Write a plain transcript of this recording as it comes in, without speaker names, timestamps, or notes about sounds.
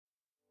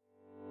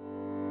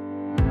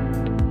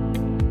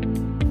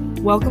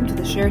Welcome to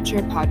the Share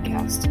Chair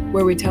podcast,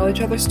 where we tell each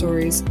other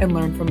stories and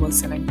learn from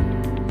listening.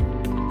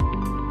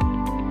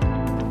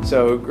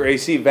 So,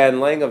 Gracie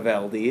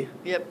VanLangevelde.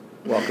 Yep.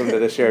 Welcome to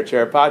the Share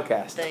Chair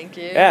podcast. Thank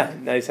you. Yeah,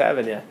 nice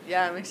having you.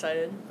 Yeah, I'm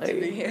excited to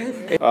be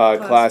here.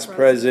 Class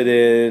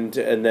president,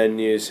 and then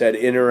you said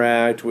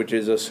Interact, which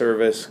is a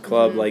service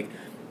club. Like,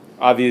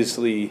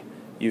 obviously,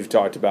 you've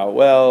talked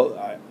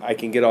about, I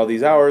can get all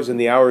these hours, and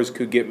the hours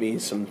could get me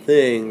some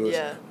things.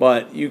 Yeah.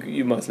 But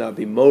you must not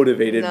be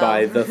motivated No.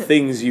 by the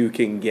things you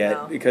can get.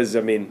 No. Because,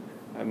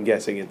 I'm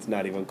guessing it's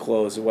not even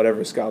close.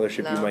 Whatever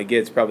scholarship you No. might get,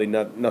 it's probably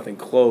nothing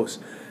close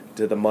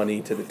to the money,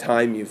 to the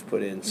time you've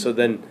put in. So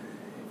then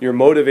you're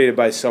motivated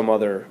by some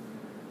other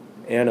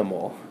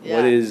animal. Yeah.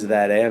 What is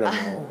that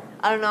animal?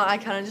 I don't know. I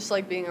kind of just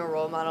like being a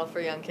role model for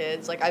young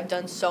kids. Like, I've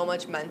done so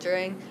much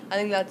mentoring. I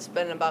think that's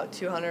been about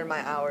 200 of my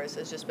hours.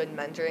 It's just been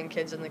mentoring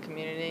kids in the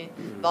community,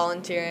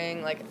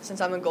 volunteering. Like,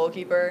 since I'm a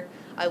goalkeeper,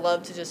 I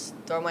love to just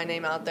throw my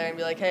name out there and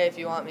be like, hey, if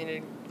you want me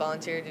to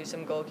volunteer, do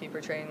some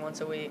goalkeeper training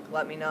once a week,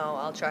 let me know.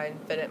 I'll try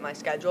and fit it in my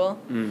schedule.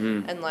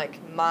 Mm-hmm. And,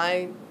 like,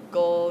 my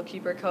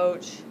goalkeeper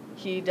coach,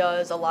 he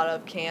does a lot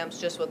of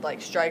camps just with,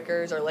 like,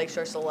 strikers or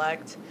Lakeshore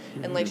Select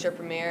and Lakeshore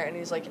Premier, and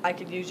he's like, I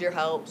could use your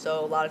help,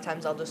 so a lot of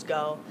times I'll just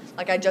go.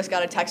 Like, I just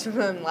got a text from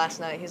him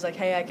last night. He's like,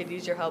 hey, I could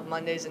use your help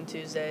Mondays and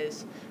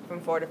Tuesdays from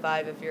 4 to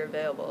 5 if you're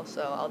available,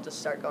 so I'll just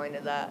start going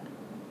to that.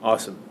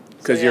 Awesome.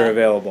 Because So, yeah. you're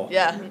available.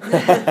 Yeah.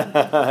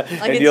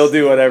 And you'll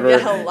do whatever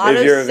Yeah, a lot if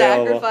of you're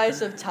available.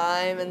 sacrifice of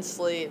time and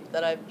sleep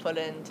that I've put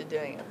into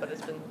doing it, but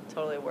it's been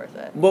totally worth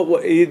it.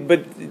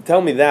 But tell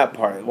me that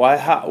part.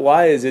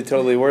 Why is it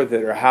totally worth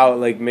it, or how?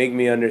 Like, make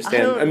me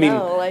understand. I don't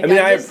know. Like,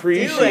 I just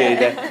appreciate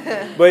do it.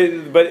 that,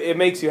 but it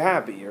makes you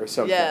happy or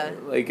something. Yeah.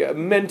 Like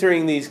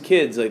mentoring these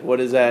kids. Like,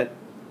 what is that?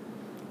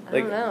 I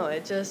don't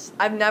know.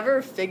 I've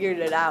never figured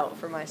it out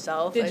for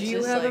myself. Did It's you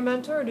just have a like,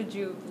 mentor, or did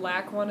you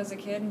lack one as a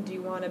kid, and do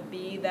you want to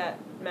be that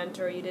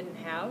mentor you didn't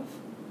have?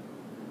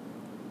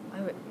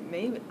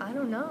 Maybe, I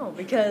don't know,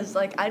 because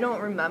like I don't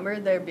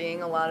remember there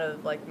being a lot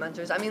of like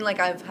mentors. I mean,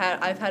 like I've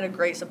had a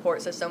great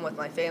support system with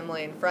my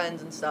family and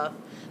friends and stuff,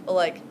 but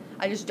like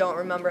I just don't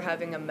remember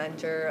having a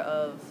mentor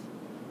of,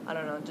 I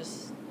don't know,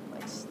 just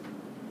like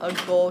a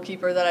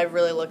goalkeeper that I've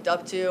really looked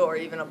up to, or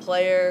even a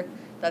player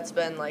that's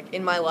been like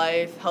in my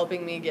life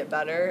helping me get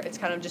better. It's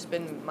kind of just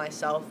been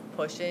myself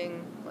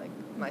pushing like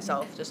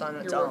myself just on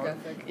its Your own. work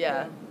ethic.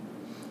 Yeah.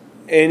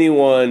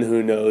 Anyone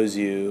who knows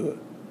you,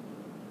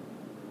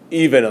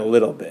 even a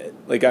little bit,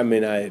 like,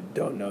 I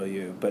don't know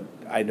you, but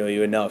I know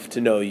you enough to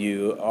know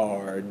you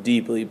are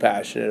deeply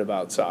passionate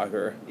about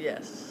soccer.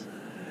 Yes.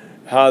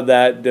 How'd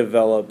that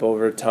develop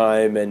over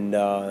time, and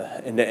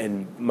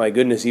my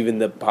goodness, even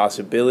the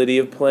possibility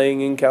of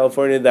playing in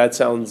California, that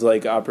sounds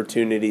like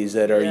opportunities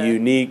that are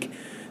unique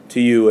to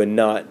you and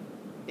not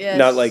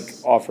like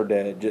offered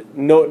to,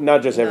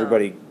 not just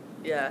everybody.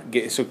 Yeah.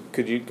 So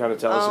could you kind of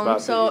tell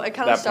us about it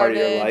kind that of started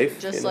part of your life?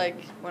 just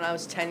like when I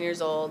was 10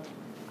 years old.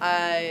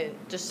 I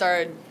just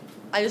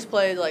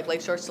played like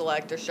Lakeshore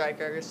Select or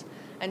Strikers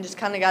and just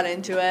kind of got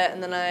into it,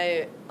 and then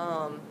I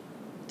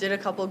did a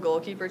couple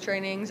goalkeeper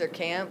trainings or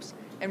camps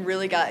and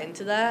really got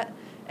into that,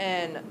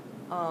 and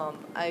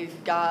I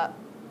got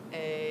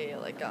a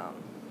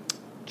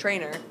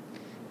trainer,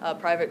 a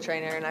private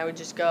trainer, and I would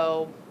just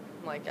go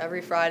like every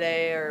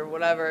Friday or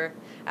whatever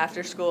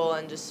after school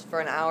and just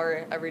for an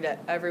hour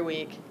every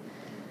week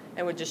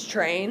and would just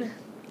train.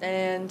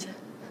 And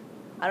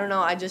I don't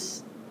know,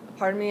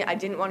 part of me, I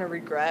didn't want to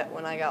regret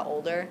when I got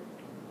older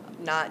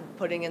not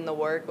putting in the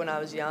work when I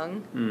was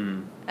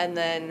young. And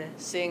then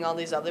seeing all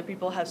these other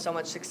people have so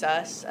much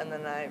success, and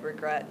then I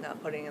regret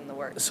not putting in the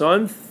work. So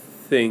I'm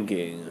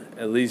thinking,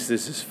 at least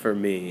this is for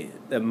me,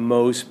 that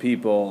most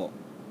people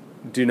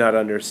do not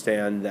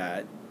understand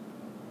that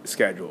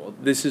schedule.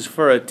 This is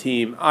for a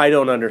team. I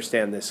don't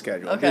understand this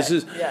schedule. Okay. This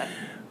is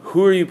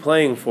who are you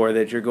playing for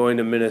that you're going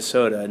to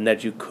Minnesota and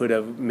that you could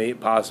have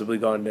possibly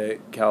gone to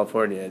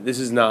California? This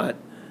is not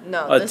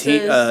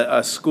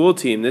a school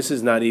team. This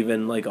is not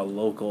even like a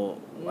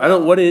local. No.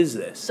 What is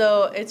this?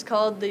 So it's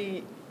called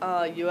the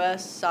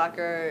U.S.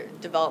 Soccer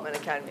Development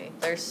Academy.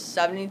 There's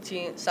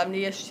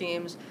 70-ish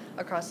teams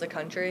across the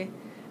country,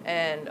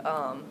 and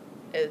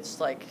it's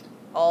like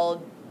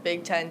all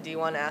Big Ten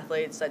D1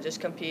 athletes that just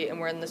compete, and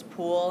we're in this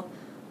pool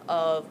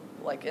of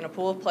in a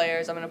pool of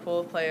players. I'm in a pool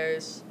of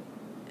players,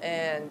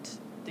 and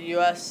the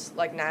U.S.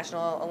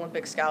 National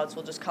Olympic scouts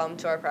will just come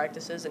to our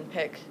practices and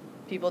pick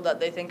people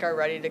that they think are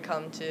ready to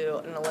come to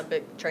an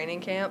Olympic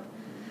training camp,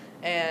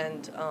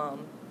 and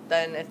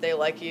then if they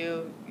like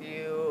you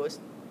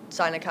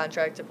sign a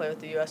contract to play with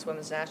the U.S.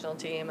 women's national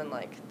team and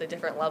the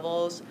different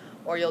levels,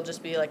 or you'll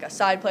just be a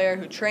side player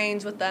who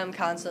trains with them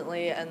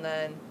constantly, and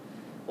then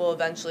we'll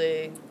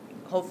eventually,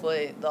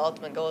 hopefully, the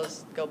ultimate goal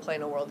is go play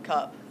in a World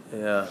Cup.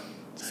 Yeah.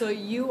 So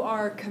you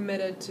are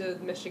committed to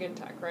Michigan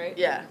Tech, right?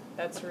 Yeah.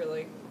 That's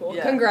really cool.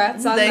 Yeah.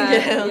 Congrats on Thank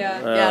that. you.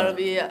 Yeah. It'll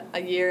be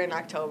a year in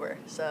October,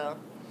 so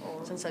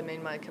since I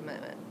made my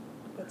commitment.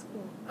 That's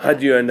cool.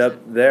 How'd you end up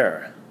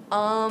there?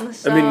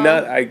 So I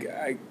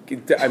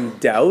mean, I'm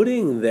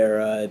doubting they're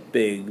a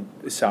big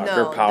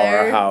soccer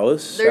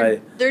powerhouse.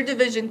 They're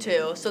Division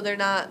II, so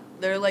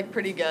they're like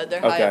pretty good.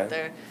 They're high up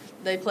there.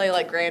 They play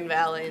like Grand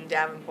Valley and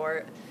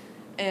Davenport.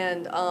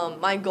 And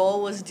my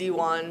goal was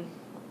D1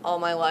 all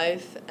my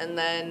life, and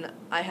then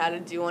I had a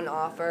D1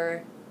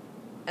 offer,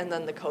 and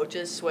then the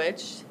coaches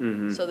switched.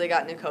 Mm-hmm. So they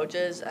got new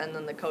coaches, and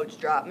then the coach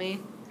dropped me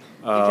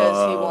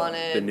because he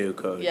wanted the new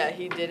coach. Yeah,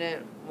 he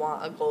didn't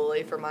want a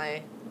goalie for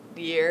my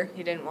year.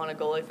 He didn't want a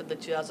goalie for the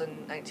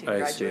 2019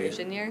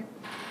 graduation year.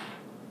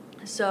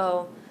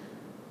 So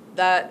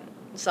that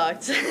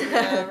sucked.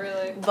 Yeah,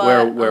 really.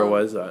 But, where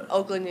was that?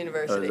 Oakland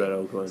University. Oh, was that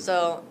Oakland?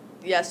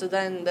 So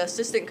then the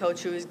assistant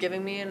coach who was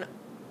giving me an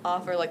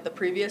offer, like the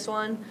previous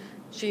one,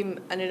 she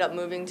ended up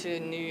moving to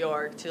New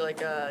York to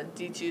like a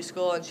D2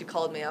 school, and she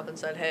called me up and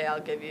said, "Hey,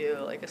 I'll give you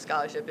like a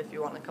scholarship if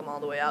you want to come all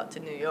the way out to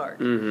New York."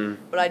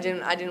 Mm-hmm. But I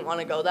didn't want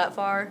to go that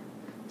far,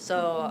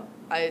 so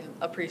I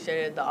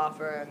appreciated the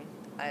offer and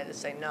I had to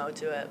say no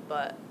to it.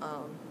 But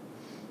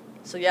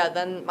so yeah,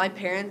 then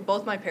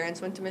both my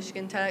parents went to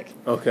Michigan Tech.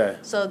 Okay.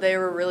 So they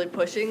were really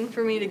pushing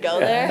for me to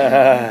go there.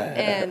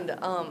 And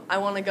I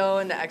want to go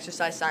into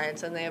exercise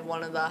science, and they have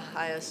one of the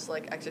highest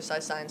like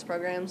exercise science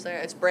programs there.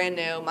 It's brand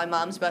new. My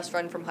mom's best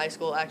friend from high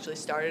school actually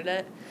started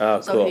it.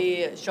 Oh, so cool.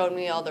 he showed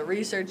me all the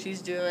research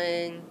he's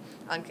doing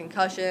on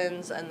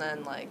concussions, and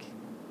then like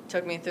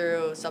took me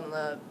through some of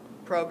the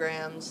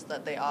programs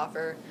that they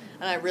offer.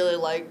 And I really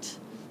liked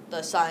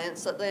the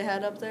science that they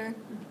had up there.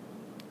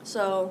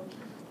 So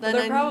then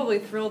they're probably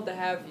thrilled to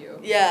have you.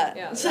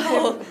 Yeah.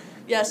 So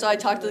I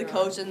talked to the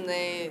coach, and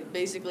they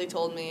basically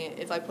told me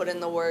if I put in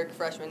the work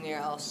freshman year,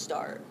 I'll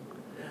start.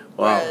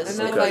 Wow.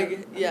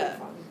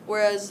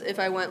 Whereas if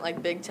I went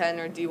like Big Ten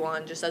or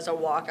D1 just as a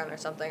walk-on or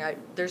something,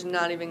 there's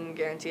not even a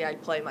guarantee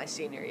I'd play my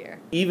senior year.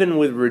 Even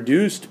with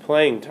reduced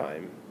playing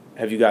time,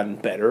 have you gotten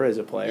better as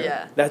a player?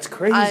 Yeah. That's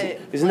crazy.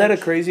 Isn't that a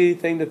crazy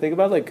thing to think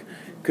about? Like,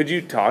 could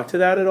you talk to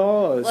that at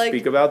all? Or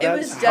speak about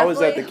that? How is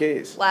that the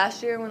case?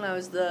 Last year when I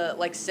was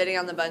sitting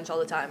on the bench all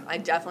the time, I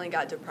definitely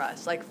got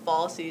depressed. Like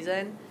fall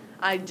season,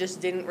 I just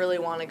didn't really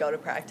want to go to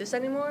practice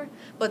anymore.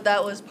 But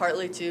that was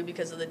partly too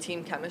because of the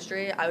team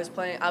chemistry. I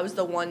was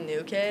the one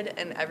new kid,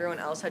 and everyone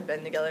else had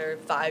been together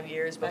 5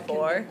 years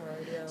before. That can be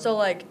hard, yeah. So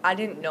like I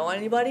didn't know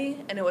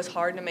anybody, and it was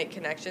hard to make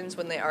connections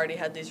when they already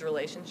had these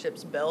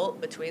relationships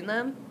built between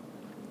them.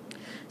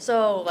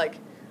 So like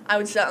I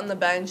would sit on the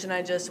bench, and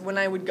when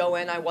I would go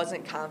in, I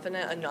wasn't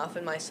confident enough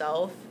in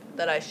myself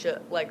that I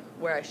should,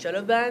 where I should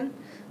have been.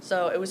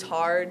 So it was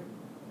hard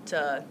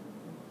to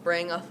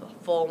bring a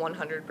full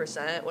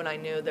 100% when I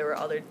knew there were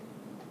other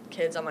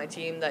kids on my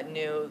team that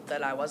knew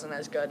that I wasn't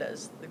as good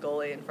as the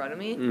goalie in front of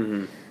me.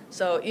 Mm-hmm.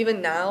 So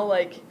even now,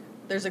 like,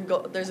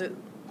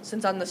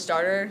 since I'm the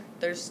starter,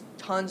 there's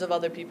tons of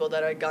other people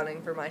that are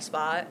gunning for my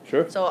spot.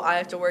 Sure. So I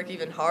have to work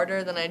even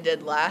harder than I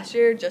did last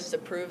year just to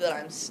prove that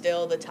I'm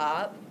still the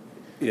top.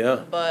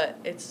 Yeah. But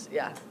it's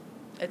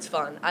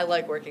fun. I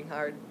like working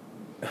hard.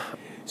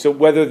 So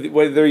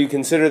whether you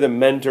consider them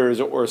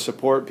mentors or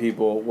support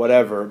people,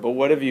 whatever, but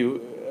what have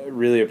you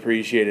really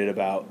appreciated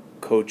about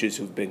coaches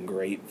who've been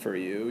great for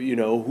you,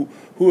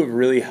 who have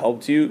really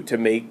helped you to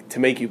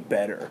make you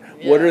better?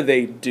 Yeah. What are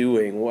they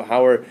doing?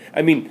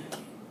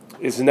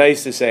 It's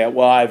nice to say,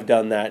 well, I've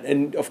done that,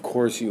 and of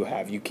course you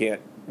have. You can't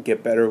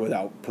get better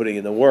without putting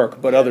in the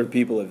work, but other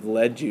people have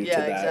led you to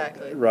that,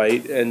 exactly.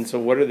 Right? And so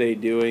what are they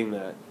doing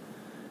that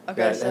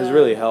has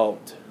really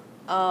helped?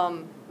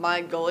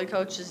 My goalie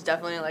coach is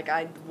definitely,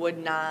 I would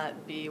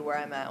not be where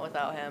I'm at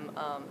without him.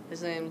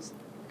 His name's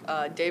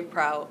Dave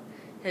Prout.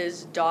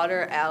 His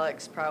daughter,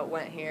 Alex Prout,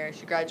 went here.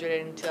 She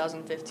graduated in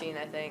 2015,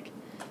 I think.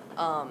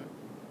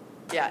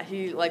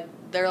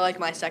 They're like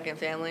my second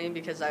family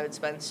because I would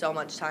spend so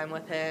much time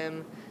with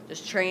him,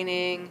 just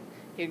training.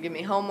 He would give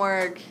me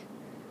homework.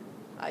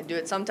 I'd do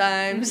it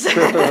sometimes.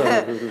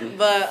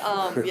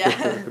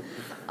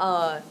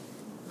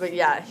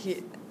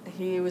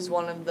 He was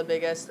one of the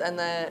biggest, and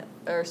then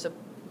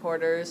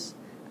supporters.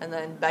 And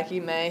then Becky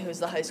May, who's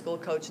the high school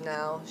coach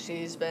now,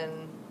 she's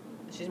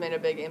made a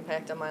big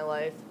impact on my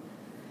life.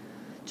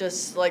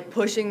 Just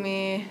pushing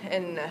me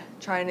and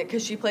trying to,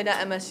 because she played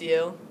at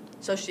MSU,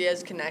 so she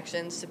has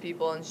connections to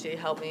people, and she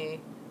helped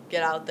me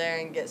get out there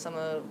and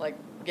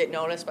get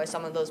noticed by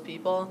some of those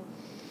people.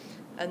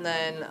 And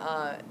then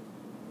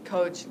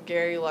Coach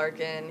Gary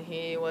Larkin,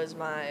 he's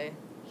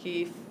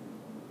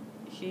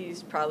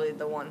probably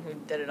the one who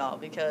did it all,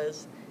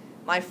 because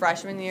my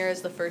freshman year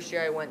is the first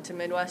year I went to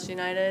Midwest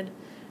United,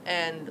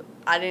 and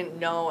I didn't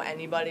know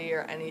anybody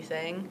or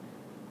anything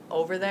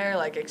over there,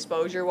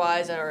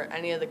 exposure-wise, or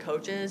any of the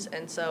coaches,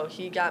 and so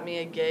he got me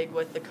a gig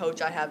with the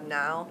coach I have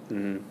now,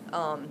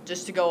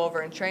 just to go over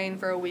and train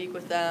for a week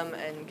with them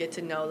and get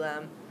to know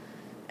them.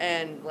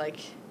 And,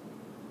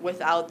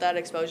 without that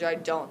exposure, I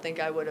don't think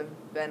I would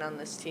have been on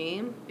this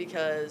team,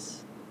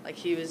 because,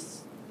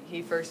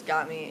 he first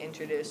got me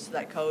introduced to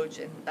that coach,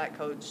 and that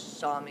coach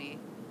saw me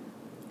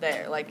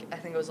there. I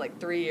think it was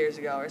 3 years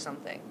ago or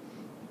something.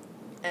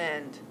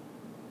 And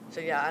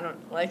so, yeah, I don't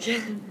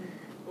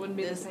Wouldn't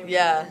be the same.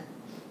 Yeah.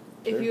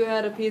 If you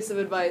had a piece of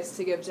advice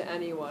to give to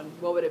anyone,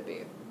 what would it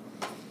be?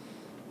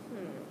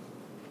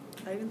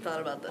 I even thought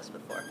about this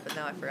before, but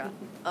now I forgot.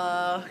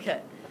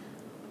 Okay.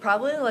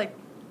 Probably, like,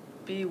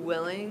 be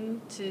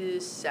willing to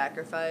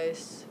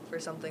sacrifice for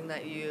something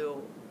that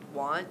you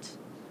want.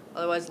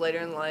 Otherwise, later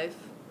in life,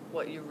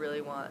 what you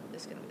really want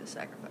is going to be the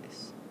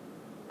sacrifice.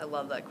 I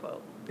love that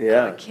quote.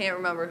 Yeah. I can't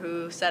remember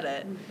who said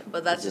it,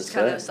 but that's just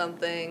kind of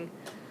something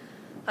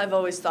I've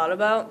always thought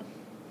about.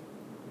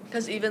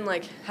 Because even,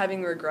 like,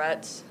 having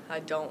regrets, I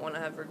don't want to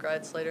have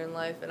regrets later in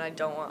life, and I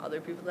don't want other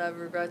people to have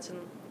regrets in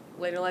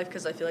later life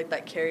because I feel like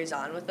that carries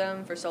on with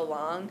them for so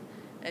long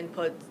and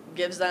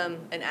gives them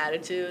an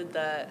attitude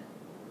that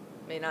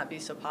may not be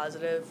so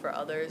positive for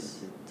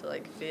others to,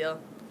 like, feel.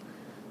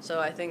 So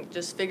I think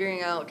just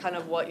figuring out kind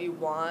of what you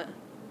want,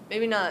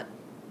 maybe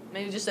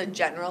just a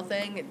general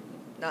thing,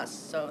 not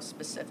so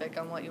specific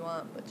on what you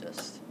want, but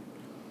just,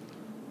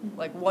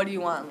 like, what do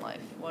you want in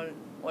life?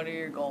 What are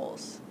your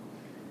goals?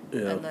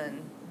 Yeah. And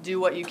then do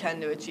what you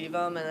can to achieve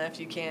them, and if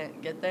you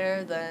can't get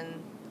there,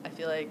 then I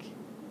feel like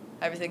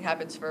everything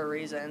happens for a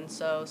reason,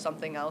 so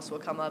something else will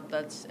come up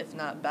that's, if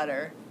not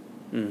better,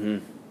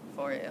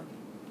 for you.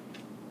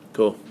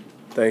 Cool.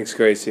 Thanks,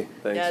 Gracie.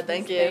 Thanks. Yeah,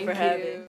 thank you for having me.